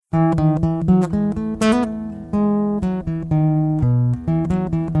In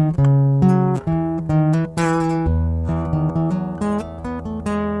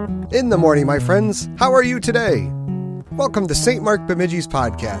the morning, my friends. How are you today? Welcome to St. Mark Bemidji's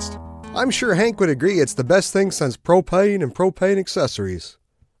podcast. I'm sure Hank would agree it's the best thing since propane and propane accessories.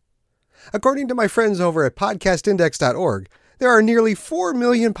 According to my friends over at podcastindex.org, there are nearly 4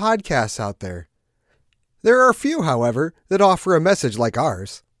 million podcasts out there. There are few, however, that offer a message like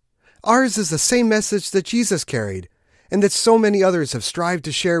ours. Ours is the same message that Jesus carried, and that so many others have strived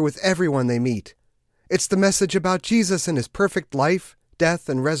to share with everyone they meet. It's the message about Jesus and his perfect life, death,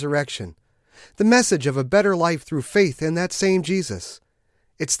 and resurrection. The message of a better life through faith in that same Jesus.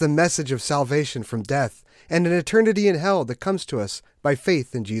 It's the message of salvation from death and an eternity in hell that comes to us by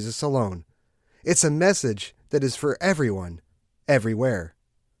faith in Jesus alone. It's a message that is for everyone, everywhere.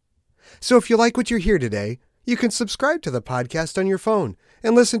 So if you like what you hear today, you can subscribe to the podcast on your phone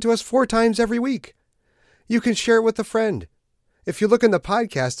and listen to us 4 times every week. You can share it with a friend. If you look in the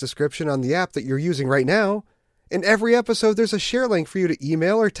podcast description on the app that you're using right now, in every episode there's a share link for you to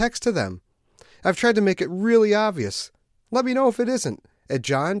email or text to them. I've tried to make it really obvious. Let me know if it isn't at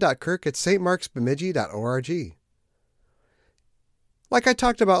john.kirk@stmarksbemidji.org. Like I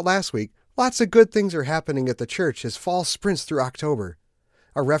talked about last week, lots of good things are happening at the church as fall sprints through October.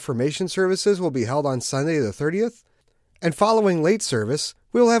 Our Reformation services will be held on Sunday the 30th, and following late service,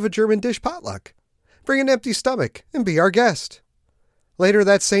 we'll have a German dish potluck. Bring an empty stomach and be our guest. Later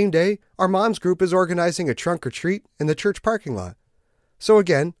that same day, our moms group is organizing a trunk or treat in the church parking lot. So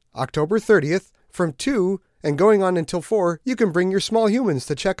again, October 30th, from 2 and going on until 4, you can bring your small humans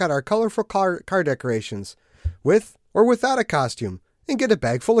to check out our colorful car decorations, with or without a costume, and get a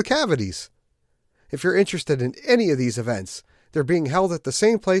bag full of cavities. If you're interested in any of these events, they're being held at the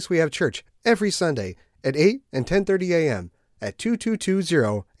same place we have church every Sunday at 8 and 10:30 a.m. at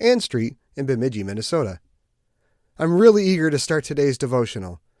 2220 Ann Street in Bemidji, Minnesota. I'm really eager to start today's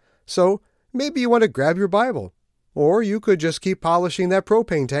devotional. So maybe you want to grab your Bible, or you could just keep polishing that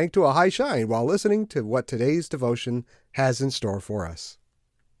propane tank to a high shine while listening to what today's devotion has in store for us.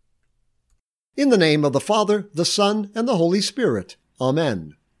 In the name of the Father, the Son, and the Holy Spirit.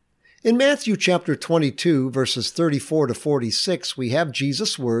 Amen. In Matthew chapter 22, verses 34 to 46, we have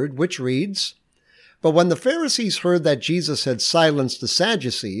Jesus' word, which reads, "But when the Pharisees heard that Jesus had silenced the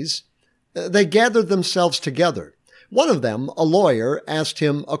Sadducees, they gathered themselves together. One of them, a lawyer, asked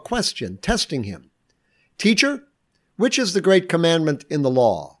him a question, testing him. 'Teacher, which is the great commandment in the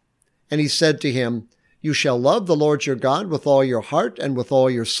law?' And he said to him, 'You shall love the Lord your God with all your heart and with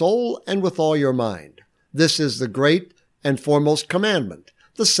all your soul and with all your mind. This is the great and foremost commandment.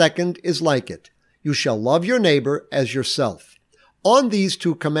 The second is like it. You shall love your neighbor as yourself. On these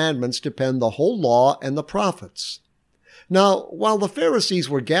 2 commandments depend the whole law and the prophets.' Now, while the Pharisees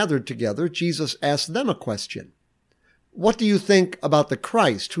were gathered together, Jesus asked them a question. 'What do you think about the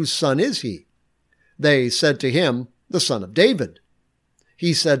Christ? Whose son is he?' They said to him, 'The son of David.'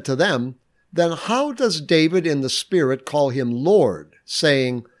 He said to them, 'Then how does David in the Spirit call him Lord,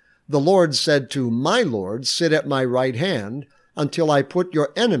 saying, "The Lord said to my Lord, sit at my right hand until I put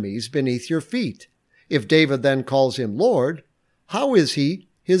your enemies beneath your feet"? If David then calls him Lord, how is he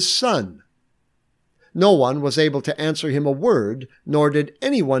his son?' No one was able to answer him a word, nor did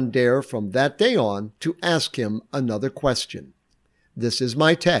anyone dare from that day on to ask him another question." This is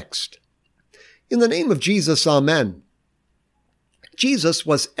my text. In the name of Jesus, amen. Jesus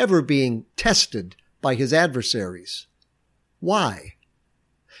was ever being tested by his adversaries. Why?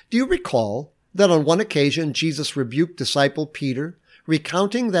 Do you recall that on one occasion Jesus rebuked disciple Peter,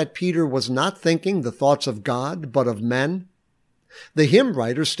 recounting that Peter was not thinking the thoughts of God, but of men? The hymn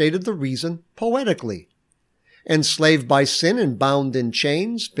writer stated the reason poetically. "Enslaved by sin and bound in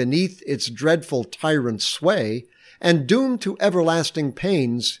chains, beneath its dreadful tyrant's sway, and doomed to everlasting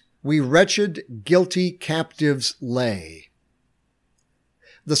pains, we wretched, guilty captives lay."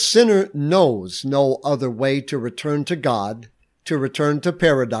 The sinner knows no other way to return to God, to return to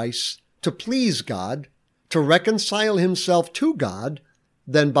paradise, to please God, to reconcile himself to God,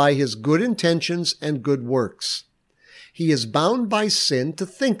 than by his good intentions and good works. He is bound by sin to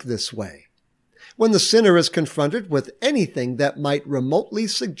think this way. When the sinner is confronted with anything that might remotely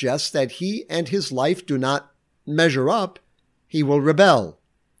suggest that he and his life do not measure up, he will rebel,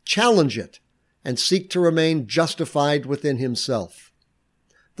 challenge it, and seek to remain justified within himself.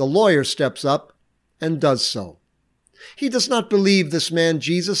 The lawyer steps up and does so. He does not believe this man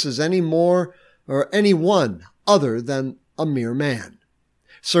Jesus is any more or any one other than a mere man.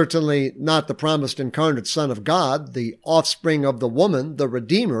 Certainly not the promised incarnate Son of God, the offspring of the woman, the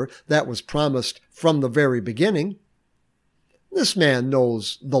Redeemer that was promised from the very beginning. This man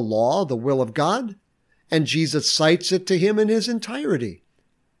knows the law, the will of God, and Jesus cites it to him in his entirety.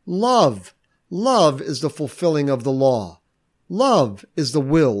 Love is the fulfilling of the law. Love is the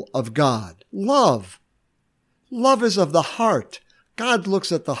will of God. Love is of the heart. God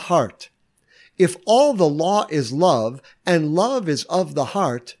looks at the heart. If all the law is love, and love is of the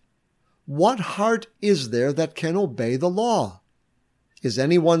heart, what heart is there that can obey the law? Is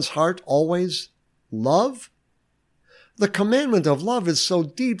anyone's heart always love? The commandment of love is so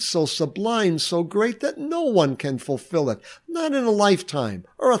deep, so sublime, so great that no one can fulfill it, not in a lifetime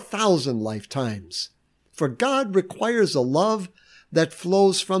or 1,000 lifetimes. For God requires a love that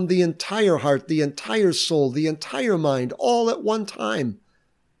flows from the entire heart, the entire soul, the entire mind, all at one time.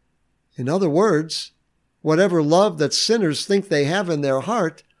 In other words, whatever love that sinners think they have in their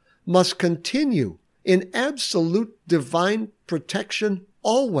heart must continue in absolute divine protection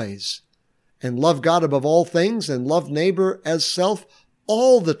always, and love God above all things and love neighbor as self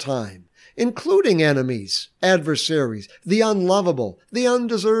all the time, including enemies, adversaries, the unlovable, the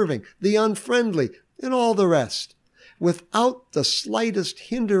undeserving, the unfriendly, and all the rest, without the slightest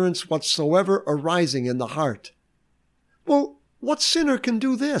hindrance whatsoever arising in the heart. Well, what sinner can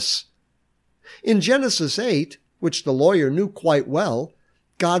do this? In Genesis 8, which the lawyer knew quite well,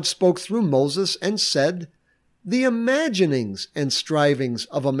 God spoke through Moses and said, "The imaginings and strivings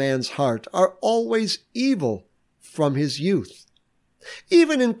of a man's heart are always evil from his youth."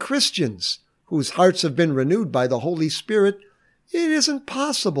 Even in Christians, whose hearts have been renewed by the Holy Spirit, it isn't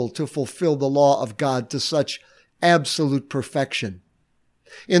possible to fulfill the law of God to such absolute perfection.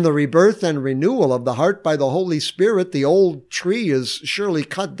 In the rebirth and renewal of the heart by the Holy Spirit, the old tree is surely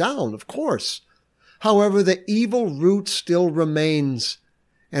cut down, of course. However, the evil root still remains,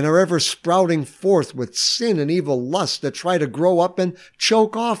 and are ever sprouting forth with sin and evil lust that try to grow up and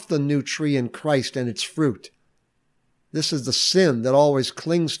choke off the new tree in Christ and its fruit. This is the sin that always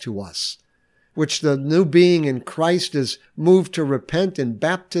clings to us, which the new being in Christ is moved to repent in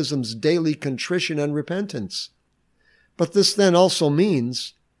baptism's daily contrition and repentance. But this then also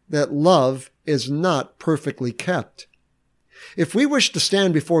means that love is not perfectly kept. If we wish to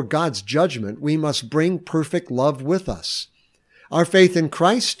stand before God's judgment, we must bring perfect love with us. Our faith in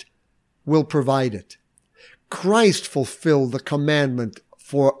Christ will provide it. Christ fulfilled the commandment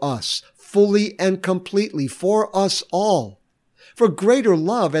for us, fully and completely, for us all. For greater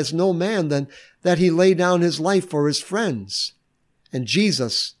love has no man than that he lay down his life for his friends. And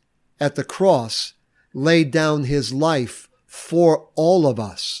Jesus, at the cross, laid down his life for all of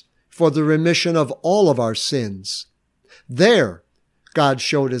us, for the remission of all of our sins. There, God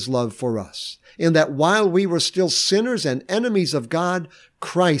showed his love for us, in that while we were still sinners and enemies of God,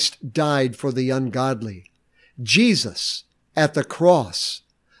 Christ died for the ungodly. Jesus, at the cross,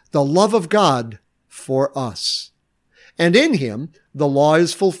 the love of God for us. And in him, the law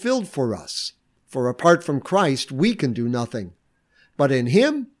is fulfilled for us. For apart from Christ, we can do nothing. But in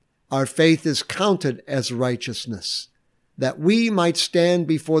him, our faith is counted as righteousness, that we might stand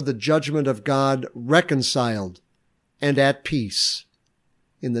before the judgment of God reconciled and at peace.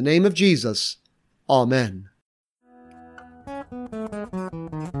 In the name of Jesus, Amen.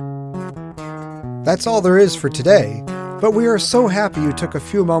 That's all there is for today, but we are so happy you took a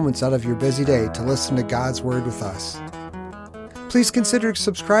few moments out of your busy day to listen to God's Word with us. Please consider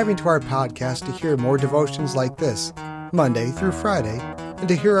subscribing to our podcast to hear more devotions like this, Monday through Friday, and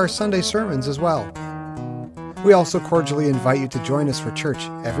to hear our Sunday sermons as well. We also cordially invite you to join us for church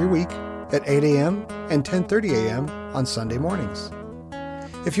every week at 8 a.m. and 10:30 a.m. on Sunday mornings.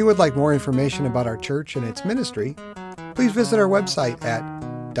 If you would like more information about our church and its ministry, please visit our website at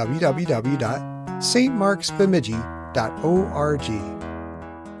www.stmarksbemidji.org.